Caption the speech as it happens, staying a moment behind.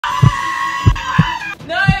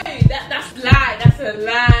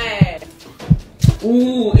Live.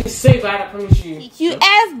 Ooh, it's so bad, I promise you.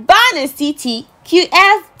 TQF bonnets,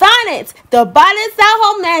 TQF bonnets. The bonnets that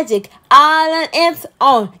hold magic all on its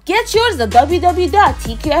own. Get yours at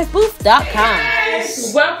www.tqfbooth.com.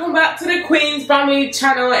 Yes, welcome back to the Queen's Family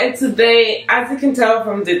channel, and today, as you can tell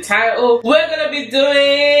from the title, we're gonna be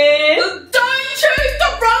doing Don't Choose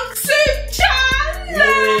the Wrong Soup Challenge!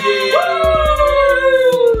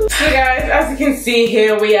 So guys, as you can see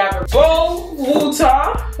here, we have a bowl,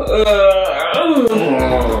 water, EFO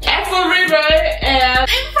RIRO, and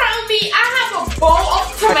in front of me, I have a bowl of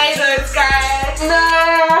tomatoes, guys.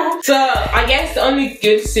 So I guess the only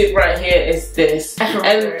good soup right here is this.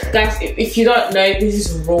 And guys, if you don't know, this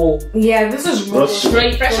is raw. Yeah, this is raw.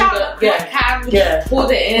 Straight fresh out the can. Yeah,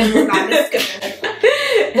 poured it in.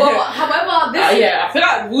 Well, however, this yeah, I feel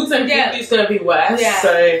like water and FUFU is gonna be worse. Yeah.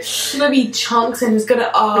 So it's gonna be chunks and it's gonna.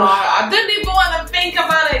 I don't even want to think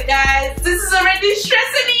about it, guys. This is already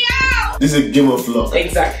stressing me out. This is a game of love.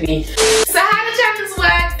 Exactly. So how the challenge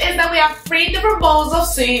works is that we have 3 different bowls of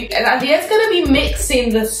soup, and Adia's gonna be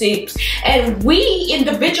mixing the soups, and we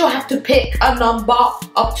individual have to pick a number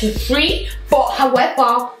up to 3. But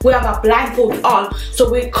however, we have our blindfolds on, so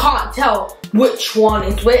we can't tell which one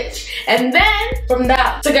is which. And then from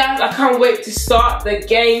that, So guys, I can't wait to start the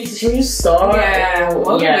game. Should we start? Yeah, what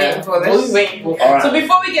are we waiting for this? What are we waiting for? Alright. So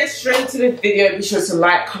before we get straight to the video, be sure to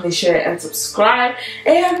like, comment, share, and subscribe.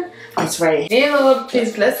 And it's ready. dear Lord,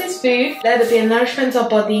 please bless this food. Let it be a nourishment to our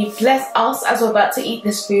body. Bless us as we're about to eat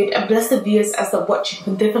this food, and bless the viewers as they're watching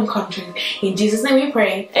from different countries. In Jesus' name we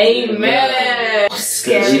pray. Amen. I'm You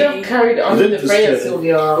scared. should have carried on You with don't the prayer, do scare.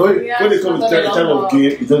 Sylvia. When it comes to that time of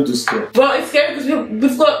game, you don't do scare. Well, it's scary because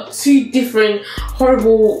we've got 2 different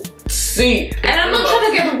horrible soup. And I'm not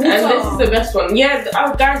trying to get the water. And this is the best one. Yeah,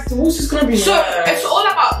 guys, the water's gonna be So worse. it's all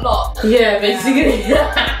about luck. Yeah, basically.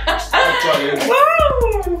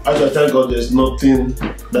 Actually, thank God there's nothing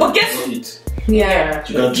that But you guess- can eat. Yeah.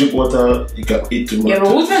 You can drink water, you can eat tomato. Yeah,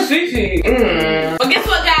 but water's FUFU. But guess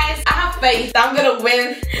what, guys? I have faith that I'm gonna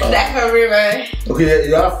win the EFO RIRO. Okay, yeah,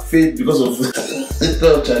 you have faith because of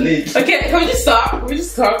challenge. Okay, can we just start? Can we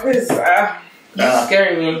just start? Because it's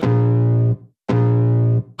scaring me.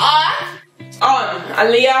 On.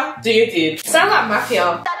 Aliyah, do your deed. Sound like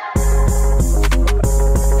mafia.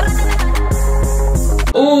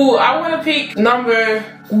 Ooh, I want to pick number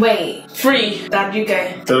Wait, 3. Dad, you go.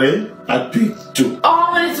 3, I pick 2. Oh,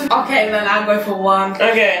 I wanted to. Okay, then I'll go for 1.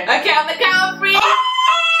 Okay. Okay, on the count of 3.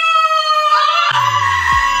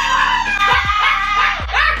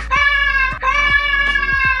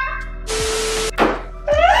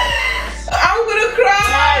 I'm gonna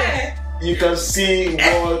cry. You can see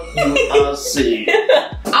what you are seeing. You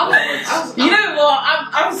know what?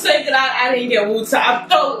 I'm so glad I didn't get water. I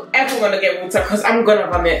don't ever want to get water because I'm gonna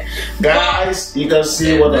vomit. Guys, you can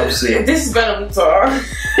see what I'm saying. This is better water.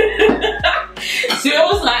 So it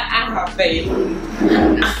was like I have faith.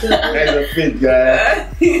 That's a fit, guys.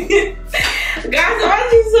 Guys,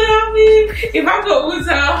 imagine so happy if I got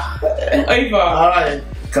water over. Alright,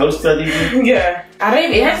 can we start eating? Yeah. I don't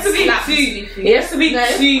even It has to be slap 2. sleepy. It has to be No.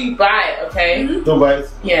 2 bite, okay? Don't bite.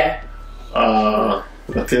 Yeah.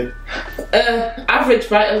 Okay. Average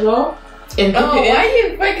bite as well. And Oh, why are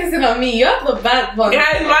you focusing on me? You're the bad one.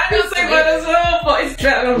 guys, mine is so bad as well, but it's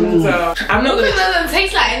better than water. I'm not It gonna. doesn't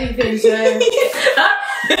taste like anything, so.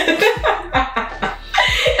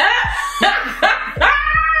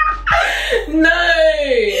 No.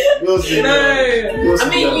 Go sit No. down. Go I sit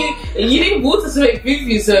mean, down. you need water to make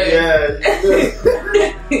FUFU, so. Yeah.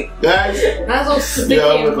 Guys, That's all sticky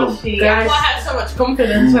Yeah, and welcome. mushy. Guys. That's why I had so much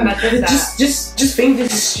confidence when I did that. Just think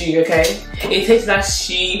this is stew, okay? It tastes like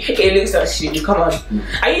stew. It looks like stew. Come on.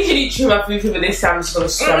 I usually chew my FUFU, but this time I'm just gonna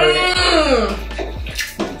swallow it.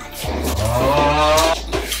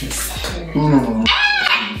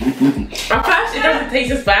 At first, it doesn't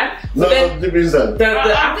taste as bad. no, But then deep inside. the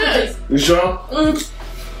aftertaste. You sure?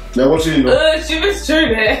 Now what you know? She was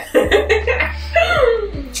chewing it.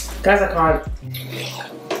 Guys, I can't.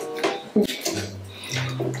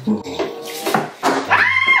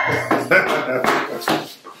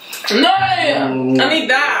 No! I need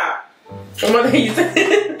that. I'm gonna use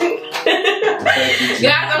it.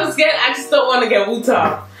 Guys, I'm scared. I just don't want to get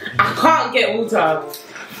water. I can't get water.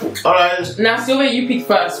 Alright. Now, Sylvia, you pick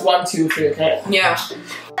first. 1, 2, 3, okay? Yeah.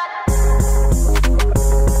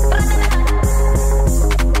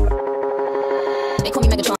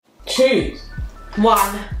 Choose.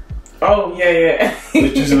 1. Oh, yeah. You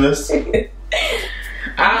choose next?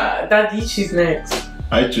 Dad, you choose next.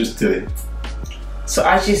 I choose 3. So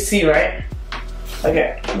I choose C, right?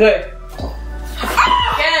 Okay, good.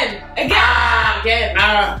 Again!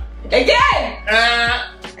 Again! Again!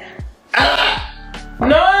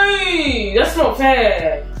 No! That's not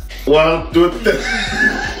fair. 1, 2, 3. You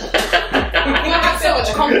have so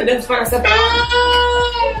much confidence when I said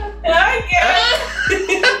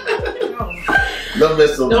Don't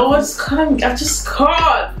mess up. No, I just can't. I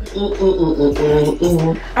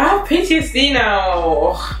have PTSD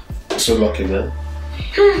now. That's so lucky, man.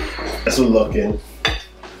 That's so lucky.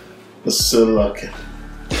 That's so lucky.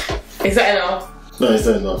 Is that enough? No, it's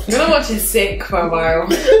not enough. I'm gonna watch you sick for a while.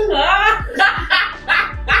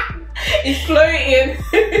 It's floating.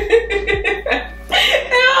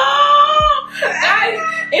 Guys,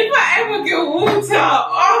 if I ever get water,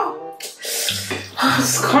 I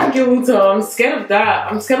just can't get water. I'm scared of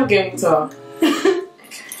that. I'm scared of getting water. The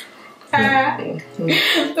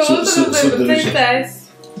water so was the delicious.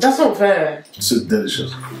 princess. That's not fair. So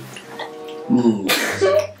delicious.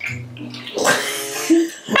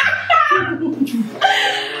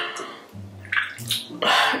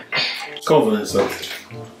 Confidence, sir.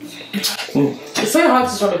 It's so hard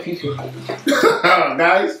to swallow people.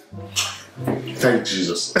 Guys, thank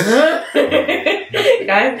Jesus. Guys,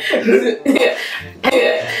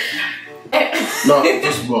 No,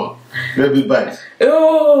 just more. Maybe bite.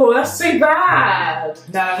 oh, that's so bad.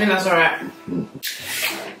 No, I think that's alright.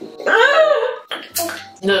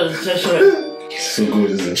 No, just right. So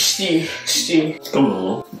good, isn't it? Stew. Come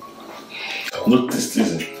on. Not tasty,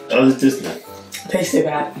 isn't it? How does it taste like? Tastes so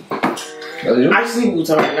bad. Are you? I just need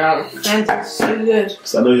water right now. And it's so good.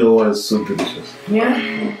 So I know your one is so delicious.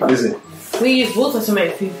 Yeah. Is it? We use water to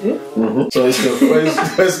make fufu. So it's good.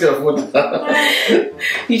 Where's your food?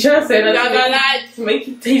 You trying to say that I'm gonna to make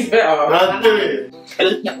it taste better?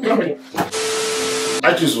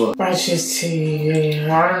 I choose one. I choose tea.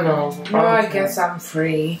 I don't know. Oh, I guess I'm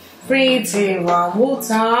free. 3, 2, 1,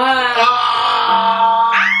 water.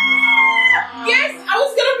 Yes, I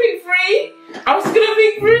was gonna pick free.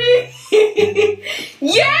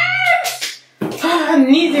 Yes! I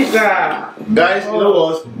needed that. Guys, you know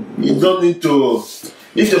what? You don't need to.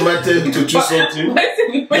 If the man tell you to choose something,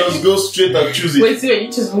 just go straight and choose it. Wait,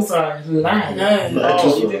 you choose water. Lie. No, I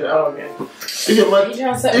choose You one. did it. Oh, okay. If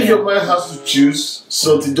your man has to choose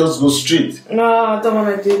something, just go straight. No, I don't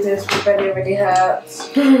want to do this. My belly already hurts.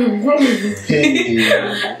 I'm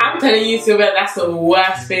telling you, Sylvia, that's the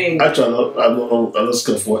worst thing. Actually, I'm not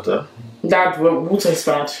scared of water. Dad, water is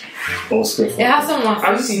bad. I'm not scared of It water. has some of my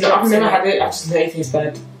I've never had it. I just know it tastes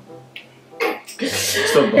bad.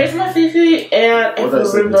 It's not bad. Here's my FUFU and What EFO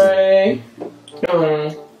is it?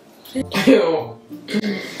 RIRO.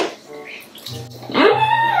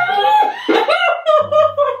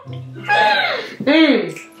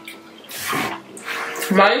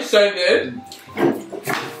 Mine's so good.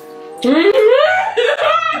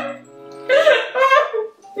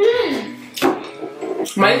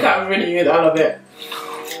 Mine's got really good. I love it.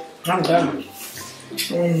 I'm done.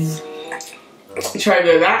 Try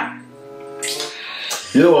to do that.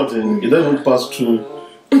 You know what? You don't even pass through.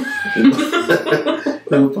 You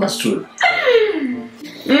don't even pass through.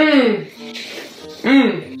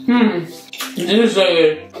 This is so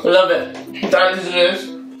good. I love it. That is this.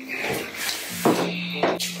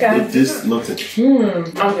 It tastes nothing.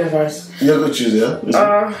 I'm good first. You're going to choose, yeah? Is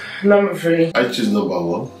it? Number 3. I choose number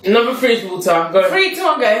 1. Number 3 is water. Go. 3, 2,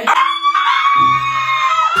 1, go.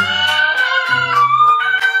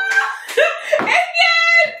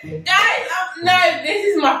 Guys, no, this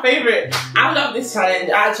is my favourite. I love this challenge.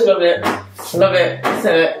 I actually love it. Love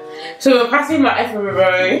it. So we're passing my EFO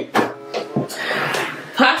RIRO.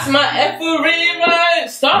 Pass my EFO RIRO.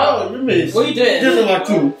 Stop. No, you missed. What are you doing? Just number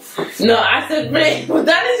 2. No, I said 3. Well,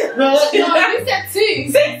 that is No, You said 2.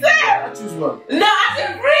 Six there. I choose 1. No, I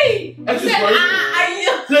said 3. I choose said, 1.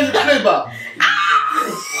 Play back.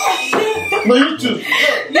 No, you choose.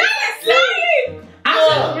 No, it's lying. I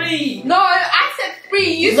said 3. No, I said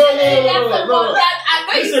 3. You No, said no, no, 1. no. I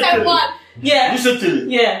know you You said said 3. 1. Yeah. You said 3.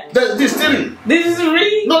 Yeah. This 3. This is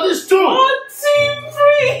 3. No, this 2. 1, 2,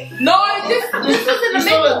 3. No, this was in the It's not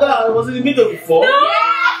like middle. that. It was in the middle before. No.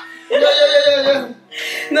 Yeah.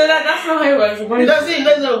 No, that's not how it works. That's it.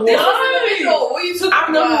 That's not This what. was in the middle. What are you talking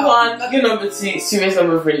I'm number about? 1. You're number 2. Serious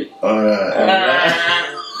number 3. Alright.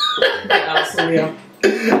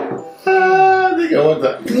 I think I want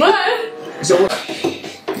that. No. So what?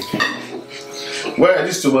 Where are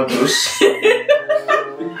these tomatoes? These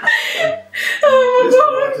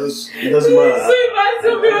tomatoes. It doesn't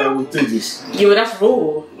matter. I will take this. Yeah, but that's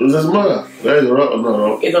raw. It doesn't matter. That is wrong or not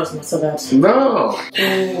wrong. It doesn't matter that. No.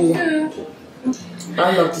 I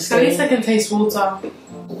love this At least I thing. can taste water. Yeah.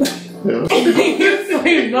 It's so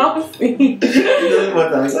nasty. It doesn't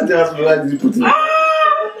matter. Somebody asked me why did you put it.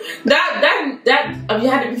 That, have you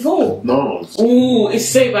had it before? tomatoes. Ooh, it's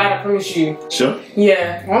so bad, I promise you. Sure?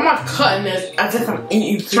 Yeah. Why am I cutting this as if I'm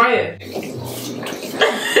eating? Try it.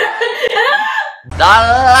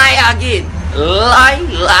 Lie again.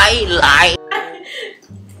 Lie.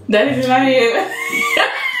 That is lying.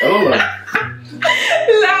 I don't like.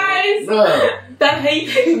 Lies. No. That hate.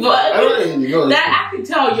 I don't like it. No. That I can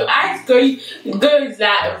tell your eyes goes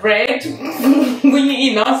like red when you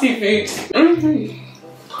eat nasty food.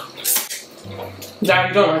 That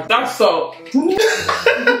you don't. That's salt.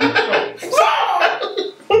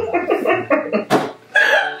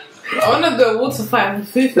 I wanna go water fight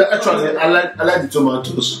with FUFU. Yeah, actually, I like the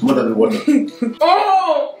tomatoes more than the water.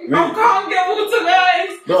 Oh, Really? I can't get water,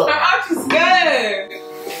 guys. No. I'm actually scared.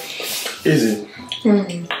 Easy. I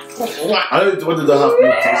know the tomato don't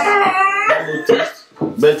have no taste,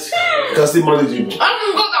 but you can still manage it. I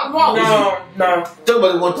haven't got that wrong. No. Talk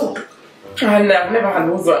about the water. I've never had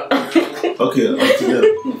water. Okay, until then.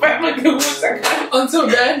 If I get water, Until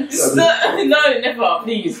then. no, never,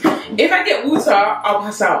 please. If I get water, I'll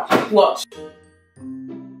pass out. Watch.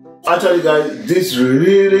 Actually, guys, this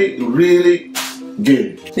really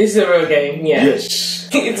game. This is a real game, yeah. Yes.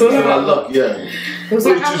 It's all about luck. Yeah. It's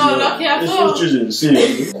like I'm not lucky at It's all. not choosing.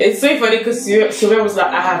 Seriously. It's so funny because Sylvia was like,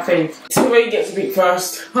 I have faith. Sylvia gets to pick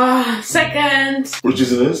first. Second. Which is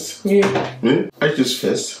this? You. Me? I choose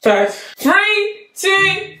first. 5, 3,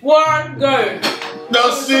 2, 1, go.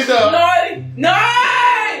 No, see that. No!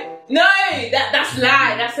 That's a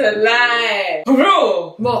lie. That's a lie.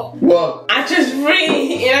 Bro, What? I just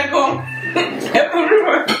really,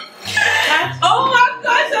 oh my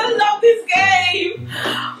gosh, I love this game.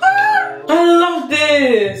 I love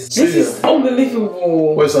this. This is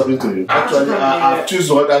unbelievable. What's happening to you? Actually, I choose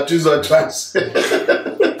one twice.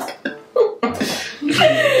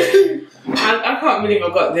 I can't believe I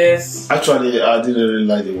got this. Actually, I didn't really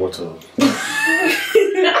like the water.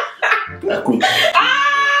 I could.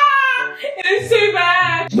 It is so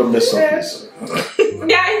bad. Don't mess up, please.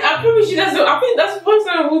 Guys, I promise you that's I think that's the first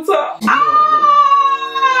time water.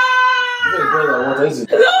 It's better than water, is it?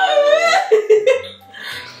 No!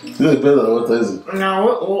 It's better than water, is it?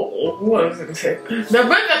 No, what is it? The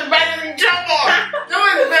burger's better than jumbo. No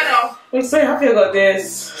one's better. I'm so happy I got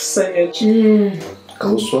this. So good. Can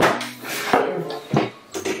we swap?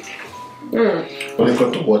 When it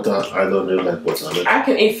comes to water, I don't really like water. I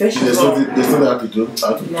can eat fish as There's well. nothing I have to do. I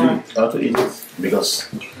have to eat it because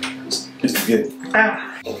it's the game.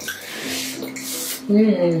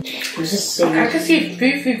 This is so I good. can see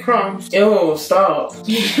FUFU crumbs. Ew, stop. I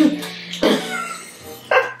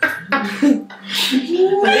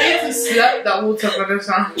need to slap that water for this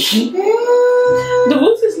one. The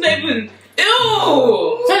water's not even.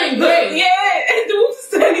 Ew! Turning grey. Yeah, the water's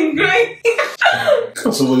turning grey.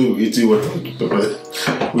 Somebody will eat it with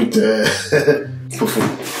FUFU.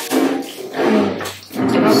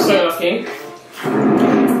 I'm so lucky.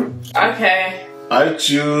 Okay. I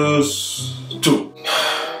choose 2.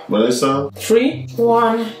 Melissa? 3,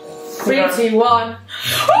 1. 3, 2, 1.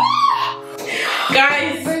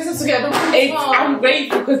 Guys, Brings us together. I'm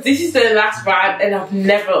grateful because this is the last round and I've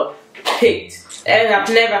never picked and I've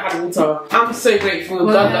never had water. I'm so grateful.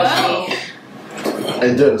 God loves me.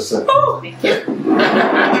 Enjoy yourself.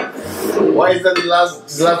 Why is that the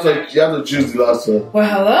last one? You have to choose the last one. Well,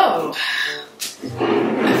 hello.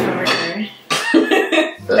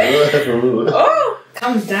 Oh!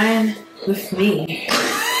 Come dine with me.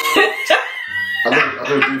 I'm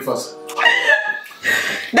going to do it first.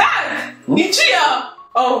 Dad! You cheater!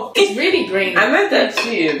 Oh, It's really green. I meant that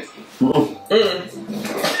cheated.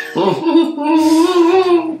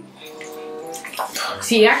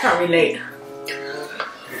 See, I can't relate.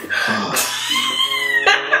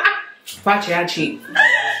 Actually, I cheat.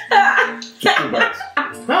 Just 2 bites.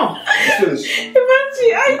 No. It's finished.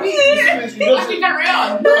 Imagine, I cheated. It's finished. Actually, carry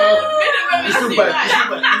on. It's 2 bites.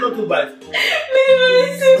 It's not 2 bites.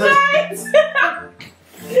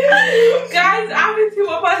 Guys, I haven't seen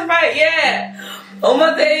my first bite yet. Oh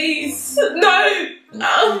my days. No.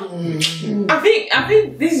 I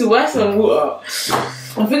think this is worse than water.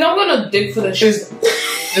 I think I'm gonna dig for the shit.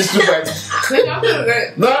 It's 2 bites. I think I'm gonna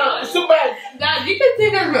go. No, it's 2 bites. Dad, you can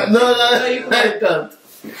take a look. No, you I can't.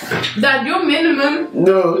 Dad, your minimum.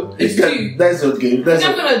 No, It's that, 2. that's not game. That's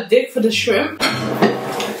I'm not, gonna dig for the shrimp.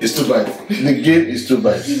 it's 2 bites. The game is 2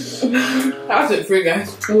 bites. I'll take 3,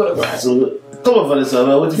 guys. Whatever. So, come on, Vanessa.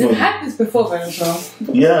 I'm waiting for We've you. had this before, Vanessa.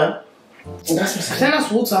 Yeah. Send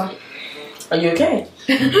us water. Are you okay?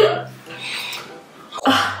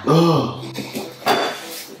 Oh.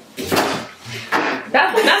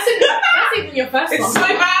 That's even your first It's one. so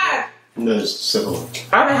bad. No, it's second one.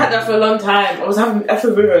 I haven't had that for a long time. I was having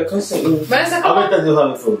FUFU RIRO constantly. Where's the How many times do you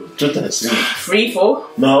have it for? 2 times. 3, 4.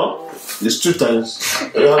 No, it's 2 times.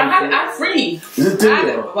 I had 3. Is it 3?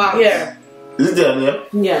 Wow. Yeah. Is it there? Yeah?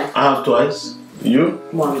 Yeah. I have twice. You?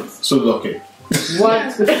 Once. So lucky.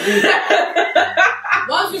 Once with 3.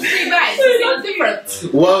 Once with 3 bags. It's not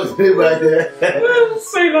different. One thing right there.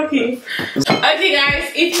 So lucky. Okay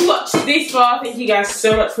guys, if you watched this far, thank you guys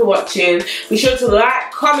so much for watching. Be sure to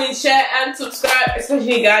like, comment, share and subscribe.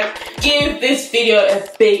 Especially guys, give this video a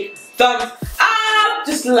big thumbs up.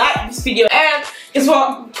 Just like this video. And guess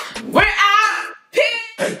what? We're out.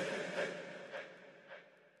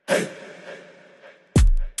 Peace.